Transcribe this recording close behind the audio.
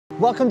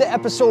Welcome to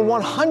episode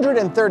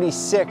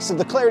 136 of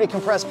the Clarity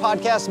Compressed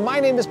podcast. My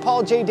name is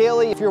Paul J.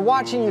 Daly. If you're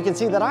watching, you can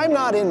see that I'm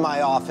not in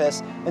my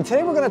office. And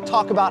today we're going to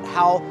talk about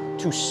how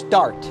to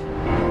start.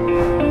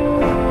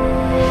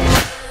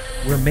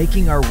 We're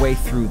making our way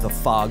through the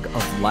fog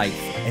of life,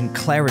 and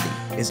clarity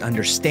is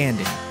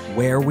understanding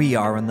where we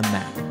are on the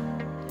map.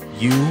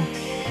 You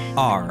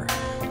are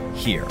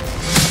here.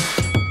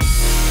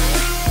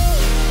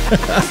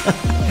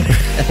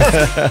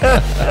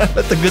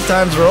 Let the good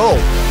times roll.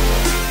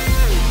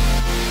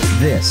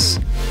 This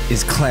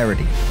is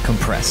Clarity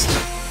Compressed.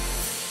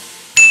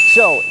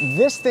 So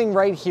this thing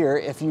right here,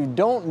 if you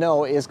don't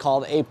know, is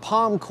called a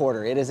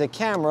palmcorder. It is a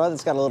camera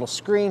that's got a little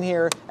screen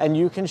here, and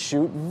you can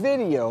shoot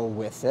video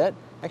with it.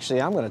 Actually,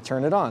 I'm going to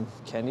turn it on.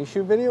 Can you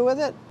shoot video with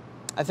it?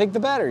 I think the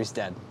battery's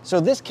dead. So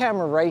this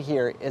camera right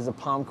here is a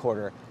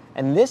palmcorder,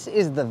 and this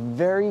is the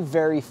very,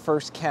 very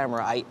first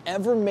camera I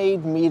ever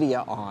made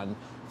media on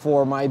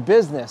for my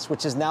business,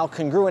 which is now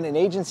Congruent, an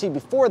agency.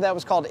 Before that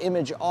was called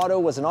Image Auto,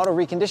 was an auto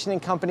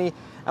reconditioning company.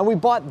 And we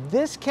bought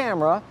this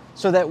camera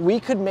so that we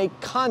could make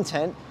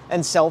content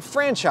and sell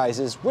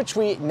franchises, which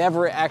we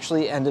never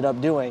actually ended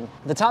up doing.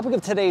 The topic of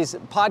today's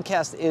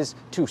podcast is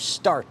to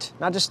start.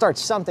 Not to start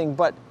something,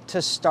 but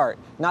to start.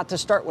 Not to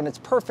start when it's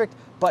perfect,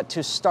 but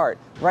to start.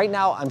 Right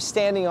now, I'm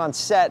standing on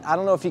set. I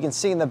don't know if you can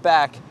see in the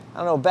back. I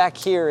don't know, back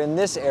here in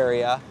this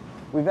area,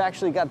 we've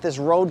actually got this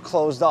road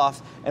closed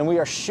off, and we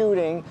are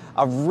shooting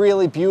a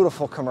really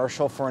beautiful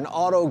commercial for an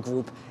auto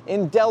group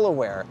in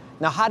Delaware.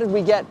 Now, how did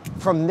we get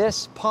from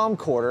this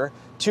palmcorder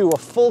to a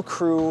full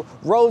crew,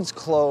 roads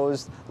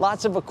closed,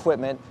 lots of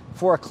equipment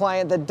for a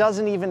client that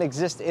doesn't even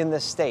exist in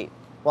this state?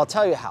 Well, I'll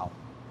tell you how.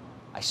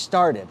 I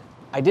started.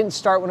 I didn't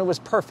start when it was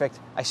perfect.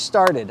 I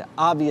started,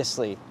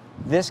 obviously.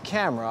 This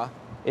camera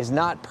is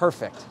not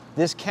perfect.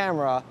 This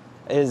camera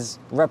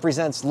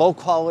represents low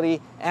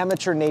quality,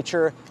 amateur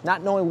nature,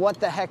 not knowing what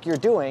the heck you're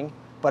doing,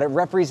 but it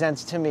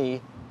represents to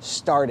me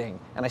starting.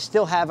 And I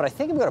still have it. I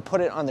think I'm going to put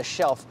it on the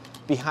shelf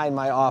behind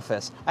my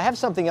office. I have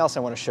something else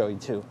I want to show you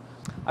too.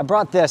 I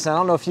brought this, and I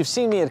don't know if you've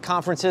seen me at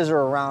conferences or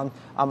around.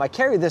 I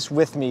carry this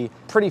with me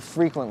pretty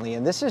frequently,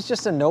 and this is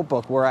just a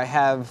notebook where I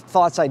have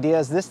thoughts,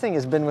 ideas. This thing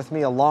has been with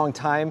me a long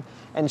time,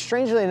 and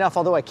strangely enough,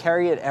 although I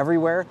carry it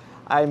everywhere,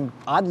 I'm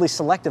oddly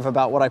selective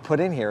about what I put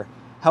in here.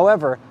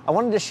 However, I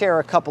wanted to share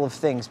a couple of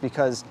things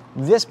because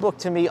this book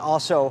to me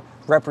also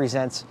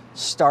represents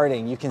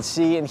starting. You can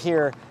see in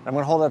here, I'm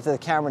going to hold it up to the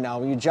camera now,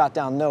 when you jot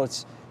down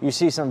notes, you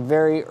see some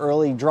very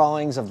early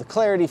drawings of the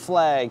clarity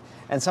flag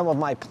and some of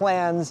my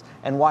plans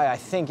and why I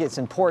think it's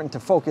important to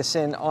focus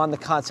in on the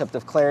concept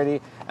of clarity.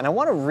 And I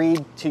want to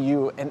read to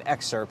you an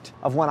excerpt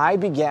of when I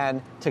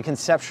began to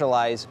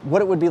conceptualize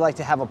what it would be like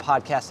to have a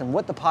podcast and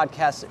what the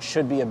podcast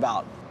should be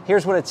about.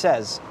 Here's what it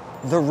says: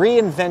 The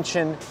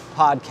Reinvention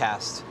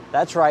Podcast.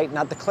 That's right,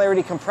 not the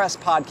Clarity Compressed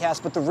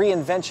podcast, but the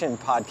Reinvention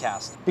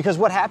podcast. Because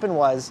what happened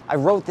was I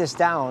wrote this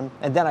down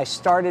and then I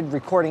started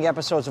recording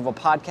episodes of a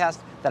podcast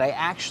that I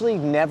actually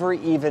never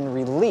even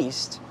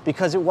released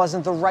because it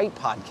wasn't the right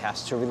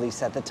podcast to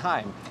release at the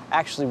time.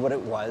 Actually, what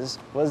it was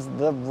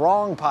the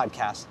wrong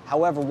podcast.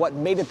 However, what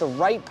made it the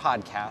right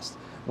podcast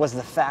was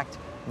the fact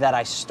that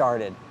I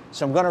started.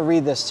 So I'm gonna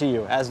read this to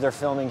you as they're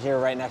filming here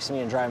right next to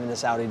me and driving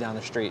this Audi down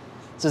the street.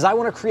 It says, I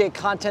want to create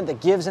content that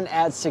gives and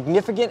adds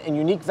significant and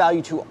unique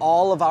value to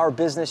all of our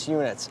business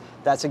units.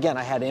 That's, again,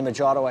 I had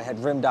Image Auto, I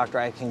had Rim Doctor,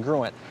 I had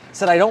Congruent. It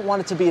said I don't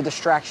want it to be a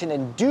distraction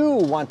and do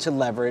want to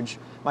leverage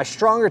my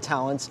stronger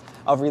talents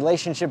of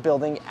relationship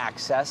building,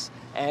 access,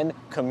 and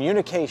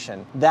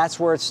communication. That's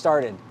where it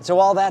started. So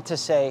all that to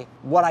say,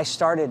 what I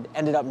started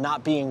ended up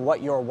not being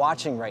what you're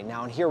watching right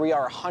now. And here we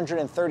are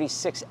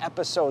 136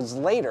 episodes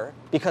later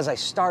because I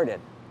started.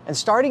 And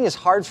starting is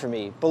hard for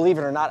me, believe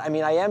it or not. I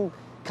mean, I am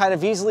kind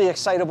of easily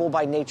excitable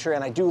by nature,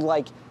 and I do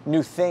like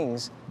new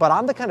things, but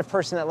I'm the kind of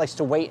person that likes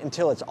to wait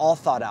until it's all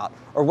thought out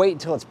or wait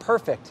until it's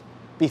perfect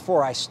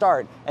before I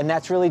start. And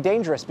that's really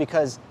dangerous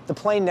because the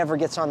plane never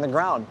gets on the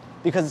ground,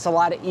 because it's a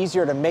lot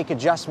easier to make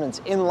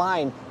adjustments in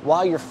line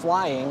while you're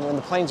flying when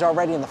the plane's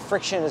already and the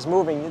friction is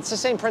moving. It's the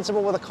same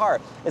principle with a car.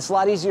 It's a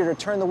lot easier to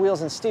turn the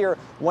wheels and steer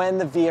when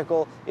the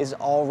vehicle is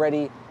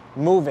already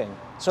moving.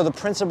 So the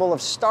principle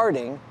of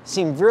starting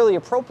seemed really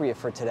appropriate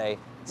for today,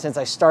 since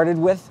I started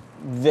with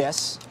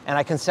this, and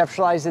I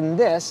conceptualized in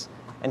this,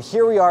 and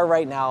here we are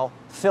right now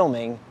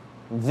filming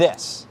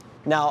this.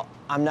 Now,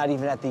 I'm not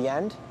even at the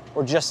end,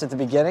 or just at the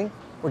beginning.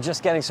 We're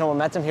just getting some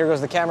momentum. Here goes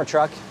the camera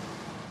truck.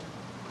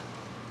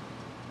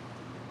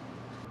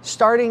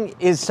 Starting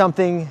is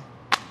something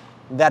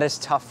that is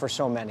tough for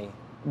so many.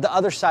 The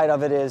other side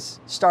of it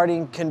is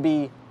starting can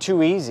be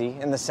too easy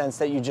in the sense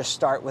that you just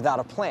start without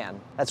a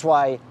plan. That's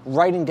why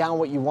writing down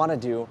what you want to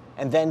do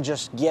and then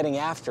just getting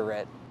after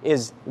it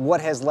is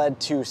what has led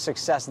to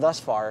success thus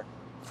far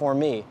for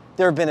me.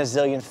 There have been a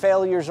zillion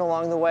failures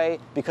along the way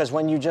because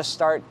when you just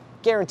start,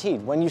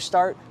 guaranteed, when you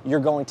start,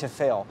 you're going to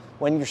fail.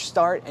 When you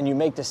start and you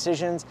make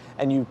decisions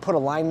and you put a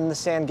line in the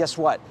sand, guess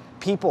what?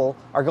 People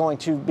are going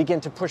to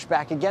begin to push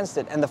back against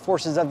it, and the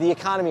forces of the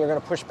economy are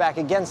going to push back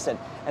against it,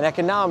 and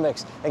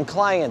economics and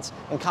clients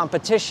and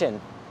competition.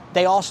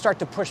 They all start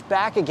to push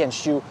back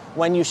against you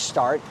when you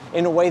start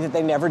in a way that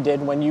they never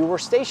did when you were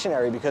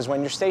stationary, because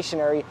when you're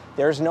stationary,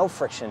 there's no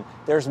friction,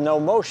 there's no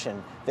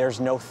motion, there's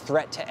no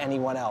threat to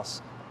anyone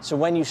else. So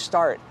when you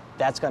start,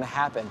 that's going to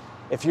happen.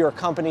 If you're a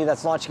company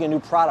that's launching a new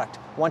product,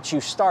 once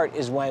you start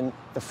is when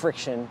the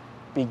friction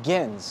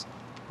begins.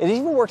 It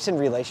even works in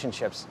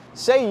relationships.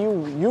 Say you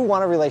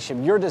want a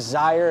relationship. Your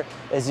desire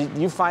is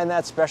you find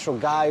that special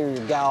guy or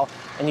your gal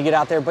and you get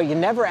out there, but you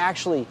never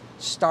actually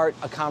start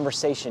a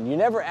conversation. You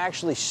never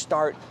actually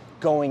start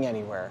going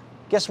anywhere.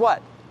 Guess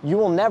what? You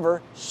will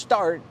never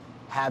start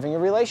having a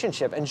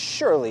relationship. And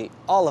surely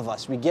all of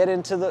us, we get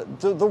into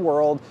the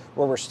world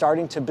where we're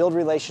starting to build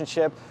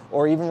relationship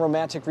or even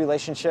romantic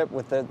relationship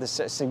with the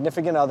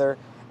significant other.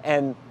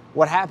 And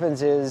what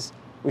happens is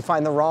we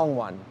find the wrong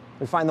one.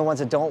 We find the ones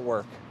that don't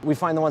work. We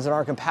find the ones that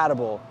aren't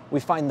compatible. We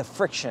find the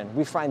friction.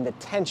 We find the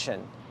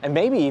tension. And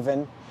maybe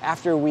even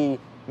after we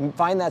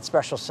find that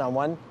special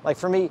someone, like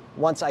for me,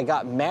 once I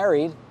got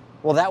married,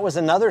 well, that was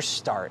another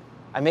start.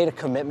 I made a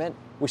commitment.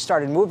 We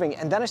started moving.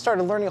 And then I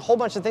started learning a whole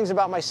bunch of things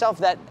about myself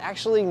that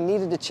actually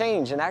needed to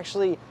change and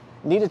actually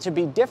needed to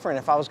be different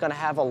if I was going to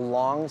have a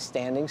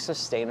long-standing,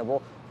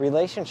 sustainable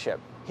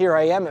relationship. Here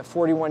I am at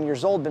 41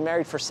 years old, been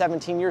married for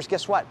 17 years.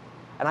 Guess what?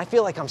 And I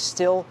feel like I'm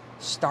still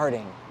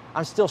starting.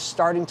 I'm still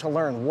starting to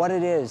learn what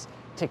it is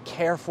to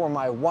care for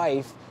my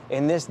wife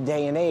in this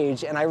day and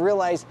age, and I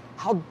realize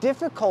how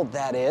difficult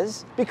that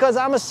is because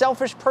I'm a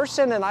selfish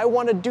person and I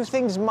want to do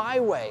things my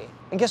way.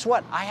 And guess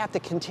what? I have to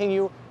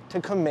continue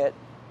to commit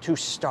to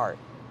start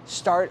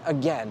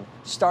again,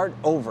 start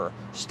over,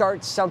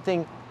 start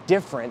something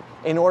different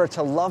in order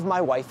to love my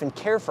wife and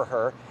care for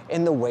her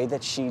in the way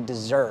that she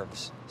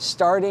deserves.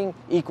 Starting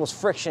equals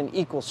friction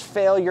equals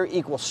failure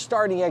equals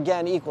starting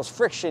again equals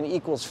friction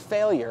equals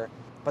failure.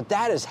 But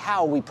that is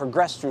how we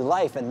progress through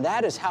life, and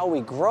that is how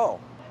we grow.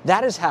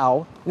 That is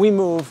how we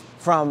move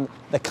from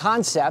the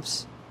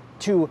concepts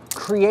to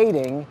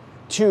creating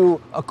to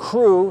a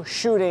crew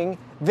shooting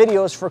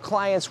videos for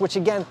clients, which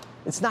again,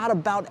 it's not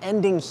about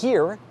ending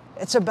here.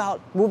 It's about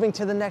moving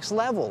to the next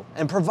level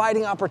and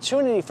providing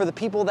opportunity for the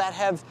people that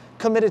have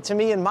committed to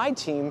me and my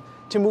team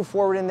to move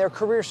forward in their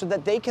career so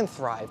that they can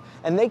thrive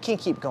and they can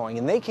keep going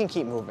and they can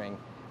keep moving.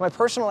 My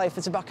personal life,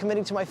 it's about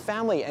committing to my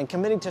family and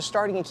committing to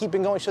starting and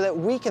keeping going so that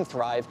we can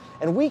thrive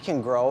and we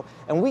can grow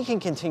and we can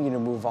continue to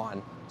move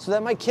on so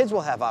that my kids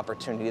will have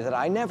opportunity that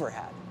I never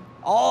had.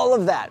 All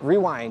of that,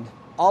 rewind,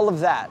 all of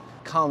that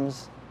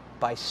comes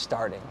by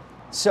starting.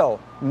 So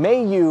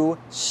may you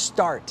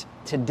start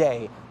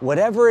today,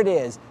 whatever it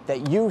is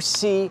that you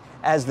see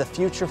as the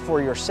future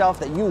for yourself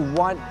that you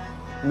want,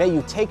 may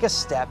you take a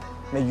step,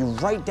 may you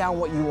write down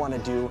what you want to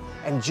do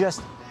and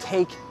just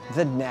take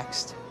the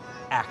next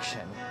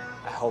action.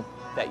 I hope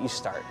that you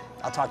start.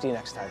 I'll talk to you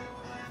next time.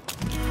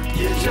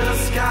 You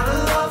just got a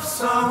love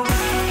song.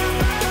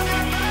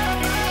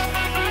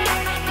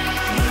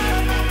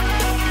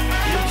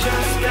 You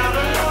just got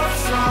a love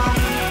song.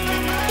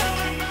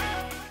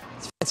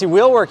 It's fancy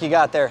wheel work you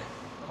got there.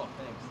 Oh,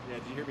 thanks. Yeah,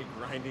 did you hear me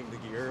grinding the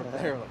gear?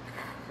 There.